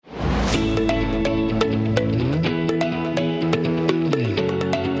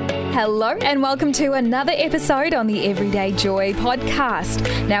Hello and welcome to another episode on the Everyday Joy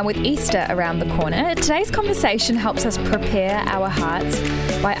podcast. Now with Easter around the corner, today's conversation helps us prepare our hearts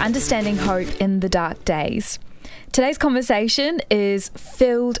by understanding hope in the dark days. Today's conversation is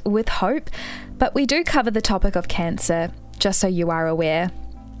filled with hope, but we do cover the topic of cancer, just so you are aware.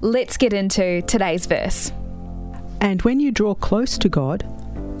 Let's get into today's verse. And when you draw close to God,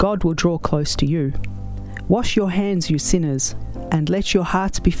 God will draw close to you. Wash your hands, you sinners, and let your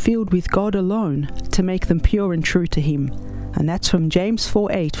hearts be filled with God alone to make them pure and true to Him. And that's from James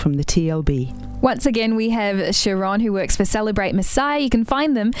 4:8 from the TLB. Once again, we have Sharon who works for Celebrate Messiah. You can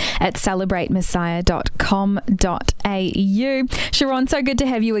find them at celebratemessiah.com.au. Sharon, so good to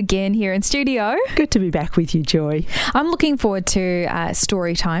have you again here in studio. Good to be back with you, Joy. I'm looking forward to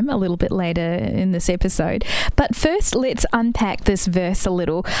story time a little bit later in this episode. But first, let's unpack this verse a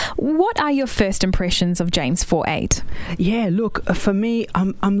little. What are your first impressions of James 4:8? Yeah, look, for me,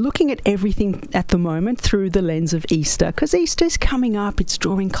 I'm looking at everything at the moment through the lens of Easter, because Easter's coming up, it's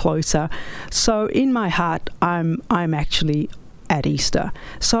drawing closer. So in my heart, I'm actually at Easter.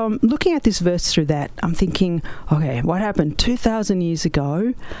 So I'm looking at this verse through that. I'm thinking, okay, what happened 2,000 years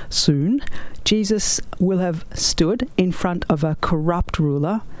ago? Soon, Jesus will have stood in front of a corrupt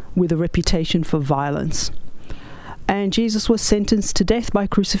ruler with a reputation for violence. And Jesus was sentenced to death by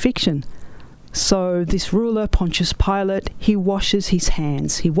crucifixion. So this ruler, Pontius Pilate, he washes his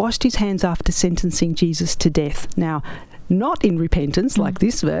hands. He washed his hands after sentencing Jesus to death. Now, not in repentance like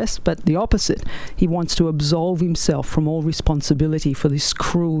this verse, but the opposite. He wants to absolve himself from all responsibility for this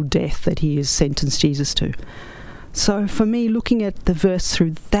cruel death that he has sentenced Jesus to. So for me, looking at the verse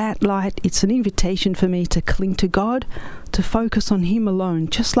through that light, it's an invitation for me to cling to God, to focus on Him alone,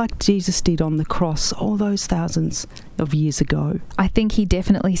 just like Jesus did on the cross all those thousands of years ago. I think He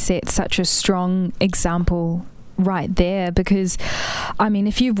definitely set such a strong example right there, because I mean,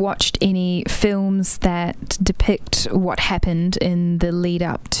 if you've watched any films that depict what happened in the lead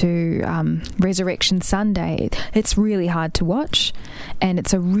up to Resurrection Sunday, it's really hard to watch, and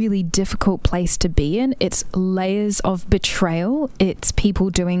it's a really difficult place to be in. It's layers of betrayal, it's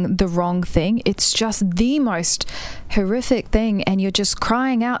people doing the wrong thing, it's just the most horrific thing, and you're just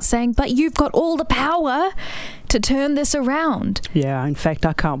crying out saying, but you've got all the power to turn this around. Yeah, in fact,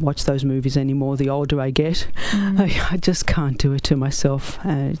 I can't watch those movies anymore the older I get. I just can't do it to myself.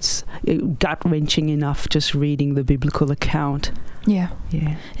 It's gut-wrenching enough just reading the biblical account. Yeah.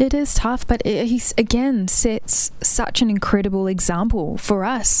 It is tough, but he again sets such an incredible example for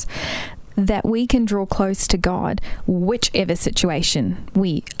us that we can draw close to God whichever situation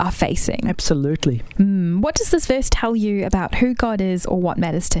we are facing. Absolutely. What does this verse tell you about who God is or what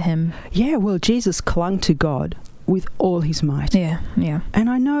matters to Him? Yeah, well, Jesus clung to God with all his might. Yeah. And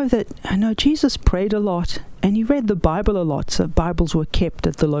I know Jesus prayed a lot, and he read the Bible a lot, so Bibles were kept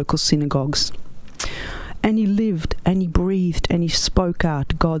at the local synagogues. And he lived and he breathed and he spoke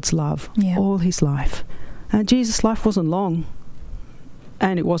out God's love all his life. And Jesus' life wasn't long,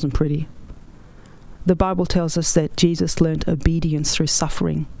 and it wasn't pretty. The Bible tells us that Jesus learned obedience through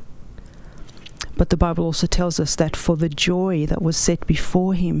suffering. But the Bible also tells us that for the joy that was set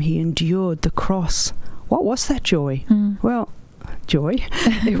before him, he endured the cross. What was that joy? Well, joy.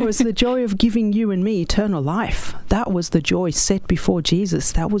 It was the joy of giving you and me eternal life. That was the joy set before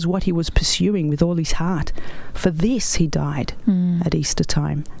Jesus. That was what he was pursuing with all his heart. For this, he died at Easter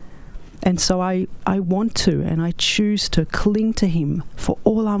time. And so I want to, and I choose to cling to him for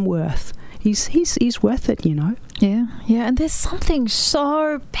all I'm worth. He's worth it, you know. Yeah. And there's something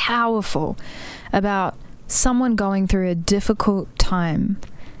so powerful about someone going through a difficult time,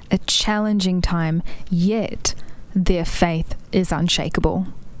 a challenging time, yet their faith is unshakable.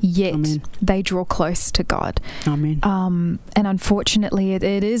 Yet Amen. They draw close to God. Amen. And unfortunately, it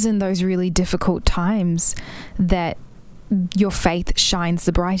is in those really difficult times that your faith shines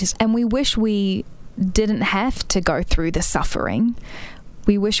the brightest. And we wish we didn't have to go through the suffering.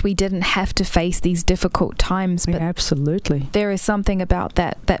 We wish we didn't have to face these difficult times. But absolutely. There is something about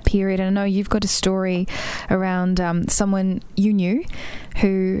that period. And I know you've got a story around someone you knew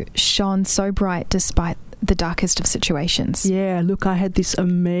who shone so bright despite the darkest of situations. Yeah, look, I had this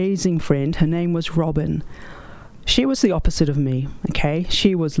amazing friend. Her name was Robin. She was the opposite of me, okay?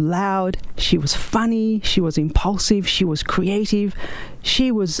 She was loud, she was funny, she was impulsive, she was creative.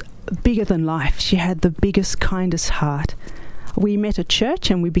 She was bigger than life. She had the biggest, kindest heart. We met at church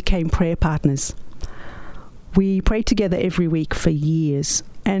and we became prayer partners. We prayed together every week for years,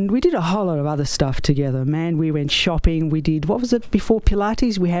 And we did a whole lot of other stuff together. Man, we went shopping. We did, what was it, before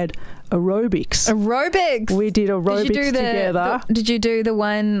Pilates? We had aerobics. We did aerobics together. Did you do the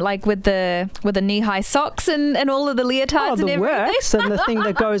one like with the knee-high socks and all of the leotards and everything? Works and the thing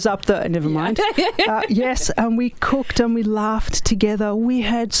that goes up the... Never mind. Yes, and we cooked and we laughed together. We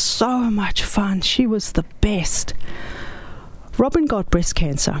had so much fun. She was the best. Robin got breast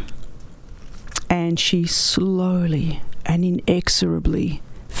cancer, and she slowly and inexorably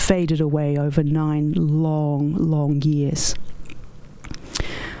faded away over 9 long years.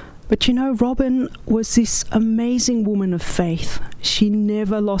 But you know, Robin was this amazing woman of faith. She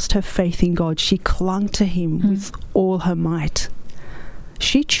never lost her faith in God. She clung to Him with all her might.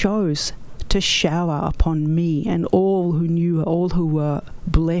 She chose to shower upon me and all who knew her, all who were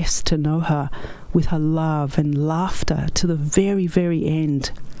blessed to know her, with her love and laughter to the very, very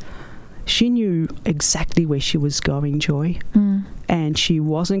end. She knew exactly where she was going, Joy. And she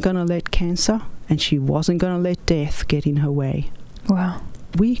wasn't going to let cancer and she wasn't going to let death get in her way. Wow.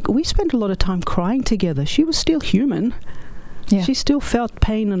 We spent a lot of time crying together. She was still human. Yeah. She still felt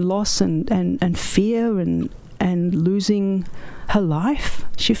pain and loss and fear and losing her life.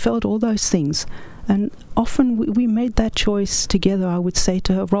 She felt all those things. And often we made that choice together. I would say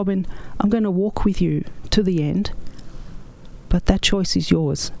to her, Robin, I'm going to walk with you to the end, but that choice is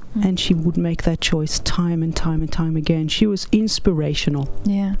yours. And she would make that choice time and time and time again. She was inspirational.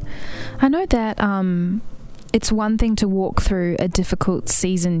 Yeah. I know that it's one thing to walk through a difficult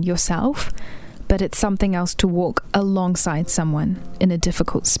season yourself, but it's something else to walk alongside someone in a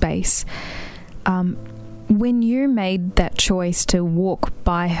difficult space. When you made that choice to walk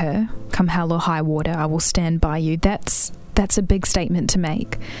by her, come hell or high water, I will stand by you, that's a big statement to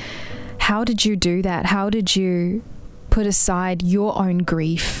make. How did you do that? How did you put aside your own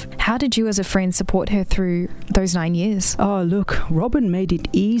grief? How did you as a friend support her through those 9 years? Oh, look, Robin made it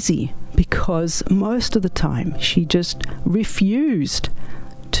easy because most of the time she just refused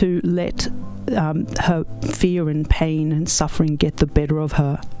to let her fear and pain and suffering get the better of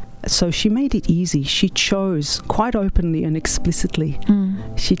her. So she made it easy. She chose quite openly and explicitly.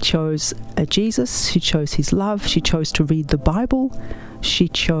 She chose Jesus. She chose His love. She chose to read the Bible. She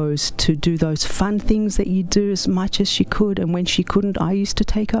chose to do those fun things that you do as much as she could. And when she couldn't, I used to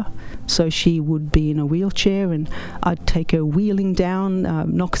take her. So she would be in a wheelchair and I'd take her wheeling down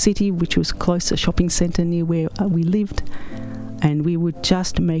Knox City, which was close, a shopping centre near where we lived. And we would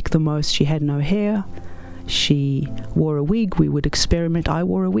just make the most. She had no hair. She wore a wig. We would experiment. I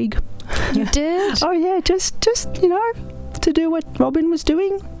wore a wig. You did? Oh, yeah. Just you know, to do what Robin was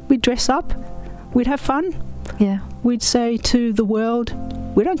doing. We'd dress up. We'd have fun. Yeah. We'd say to the world,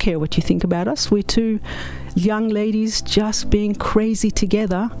 we don't care what you think about us. We're two young ladies just being crazy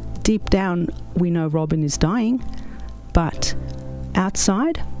together. Deep down, we know Robin is dying. But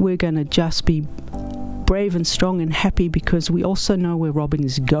outside, we're going to just be brave and strong and happy because we also know where Robin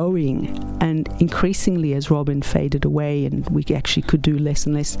is going. And increasingly, as Robin faded away and we actually could do less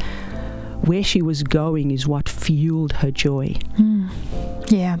and less, where she was going is what fueled her joy.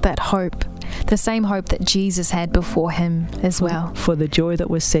 Yeah, that hope. The same hope that Jesus had before him as well. For the joy that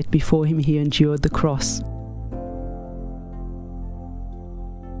was set before him, he endured the cross.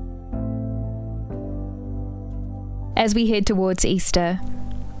 As we head towards Easter,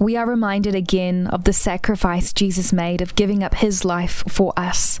 we are reminded again of the sacrifice Jesus made of giving up his life for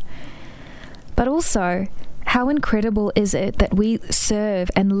us. But also, how incredible is it that we serve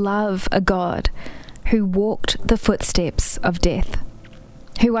and love a God who walked the footsteps of death,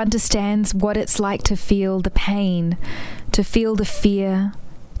 who understands what it's like to feel the pain, to feel the fear,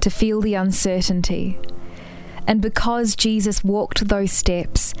 to feel the uncertainty. And because Jesus walked those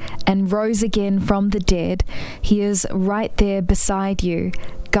steps and rose again from the dead, he is right there beside you,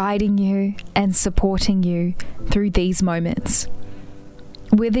 guiding you and supporting you through these moments.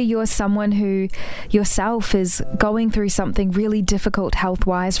 Whether you're someone who yourself is going through something really difficult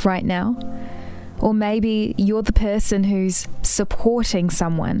health-wise right now, or maybe you're the person who's supporting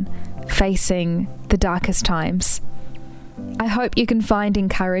someone facing the darkest times, I hope you can find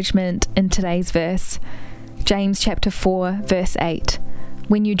encouragement in today's verse. James chapter 4, verse 8.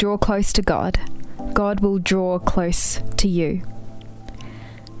 When you draw close to God, God will draw close to you.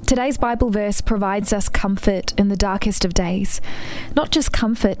 Today's Bible verse provides us comfort in the darkest of days. Not just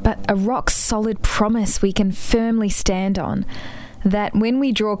comfort, but a rock-solid promise we can firmly stand on, that when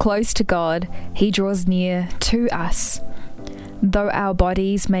we draw close to God, he draws near to us. Though our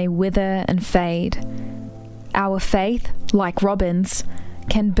bodies may wither and fade, our faith, like Robin's,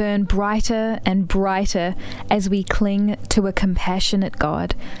 can burn brighter and brighter as we cling to a compassionate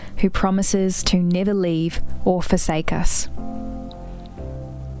God who promises to never leave or forsake us.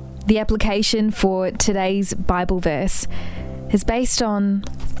 The application for today's Bible verse is based on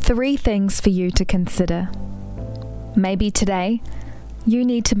 3 things for you to consider. Maybe today you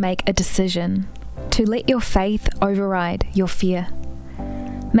need to make a decision to let your faith override your fear.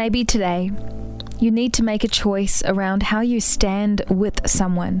 Maybe today you need to make a choice around how you stand with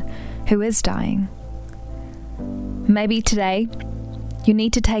someone who is dying. Maybe today you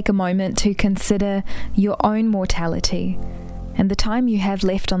need to take a moment to consider your own mortality and the time you have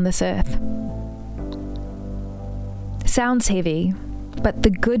left on this earth. Sounds heavy, but the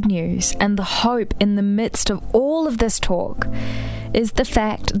good news and the hope in the midst of all of this talk is the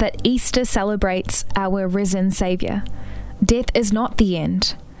fact that Easter celebrates our risen Saviour. Death is not the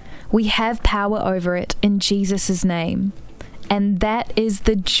end. We have power over it in Jesus' name. And that is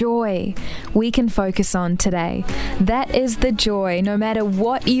the joy we can focus on today. That is the joy, no matter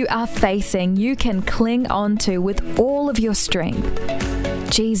what you are facing, you can cling on to with all of your strength.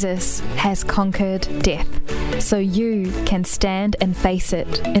 Jesus has conquered death, so you can stand and face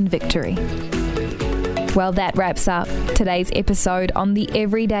it in victory. Well, that wraps up today's episode on the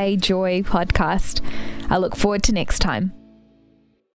Everyday Joy podcast. I look forward to next time.